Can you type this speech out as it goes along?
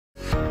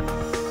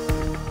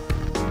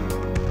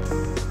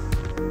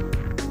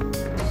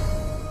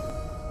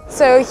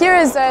So here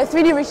is a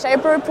 3D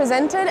Reshaper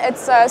presented.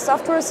 It's a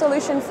software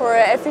solution for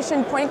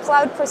efficient point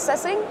cloud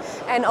processing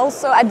and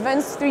also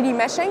advanced 3D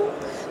meshing.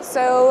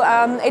 So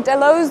it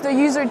allows the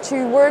user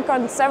to work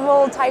on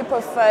several type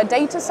of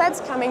data sets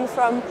coming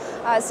from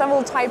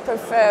several type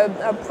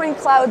of point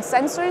cloud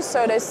sensors,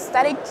 so the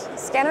static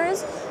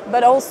scanners,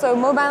 but also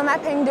mobile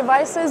mapping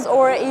devices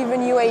or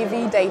even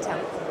UAV data.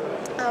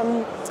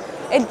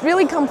 It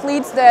really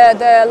completes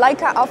the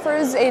Leica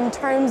offers in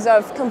terms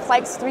of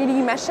complex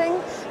 3D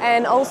meshing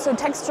and also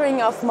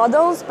texturing of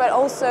models, but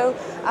also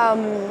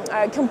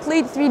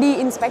complete 3D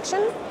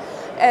inspection,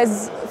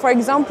 as for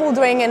example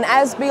doing an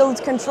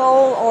as-built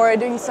control or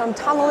doing some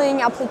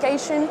tunneling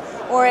application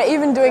or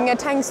even doing a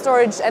tank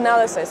storage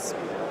analysis.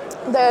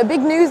 The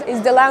big news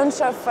is the launch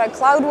of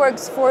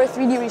CloudWorx for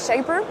 3D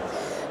Reshaper.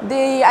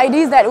 The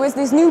idea is that with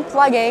this new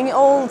plugin,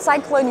 all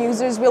Cyclone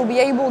users will be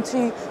able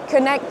to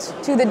connect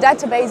to the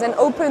database and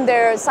open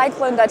their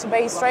Cyclone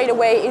database straight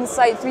away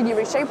inside 3D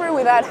Reshaper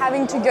without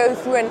having to go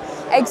through an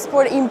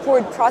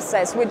export-import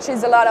process, which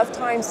is a lot of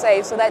time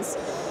saved. So that's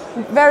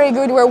very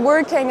good. We're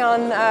working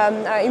on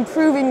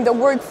improving the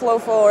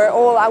workflow for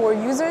all our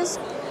users.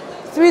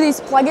 Through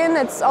this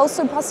plugin, it's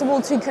also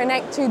possible to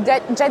connect to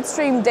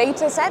Jetstream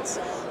data sets.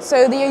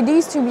 So the idea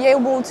is to be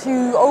able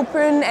to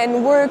open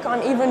and work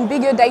on even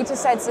bigger data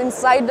sets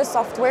inside the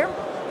software.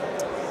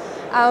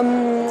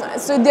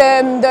 So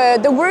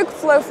the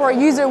workflow for a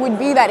user would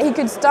be that he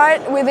could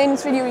start within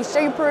 3D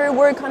Reshaper,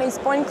 work on his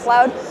point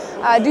cloud,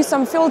 do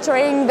some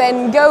filtering,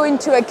 then go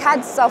into a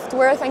CAD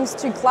software thanks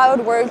to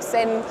CloudWorx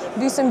and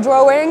do some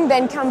drawing,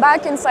 then come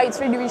back inside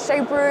 3D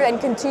Reshaper and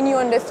continue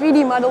on the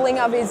 3D modeling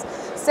of his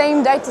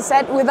same data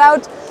set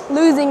without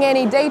losing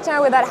any data,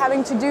 without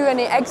having to do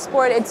any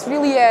export. It's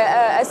really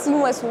a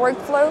seamless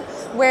workflow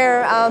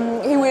where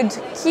he would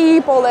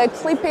keep all the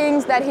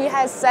clippings that he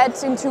has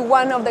set into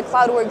one of the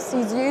CloudWorx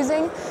he's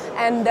using,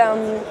 and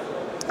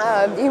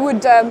he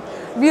would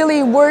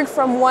really work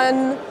from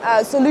one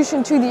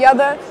solution to the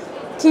other,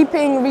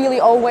 keeping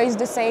really always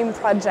the same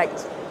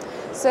project.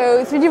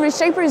 So 3D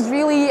Reshaper is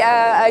really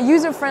a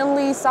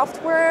user-friendly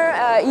software,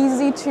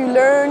 easy to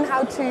learn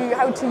how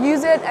to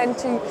use it and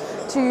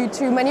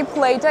to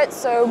manipulate it.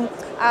 So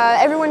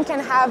everyone can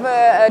have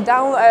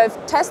a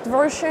test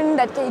version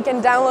that you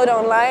can download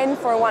online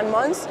for 1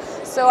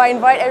 month. So I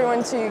invite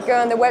everyone to go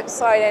on the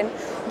website and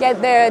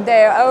get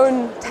their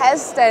own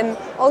test and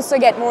also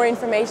get more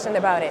information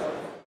about it.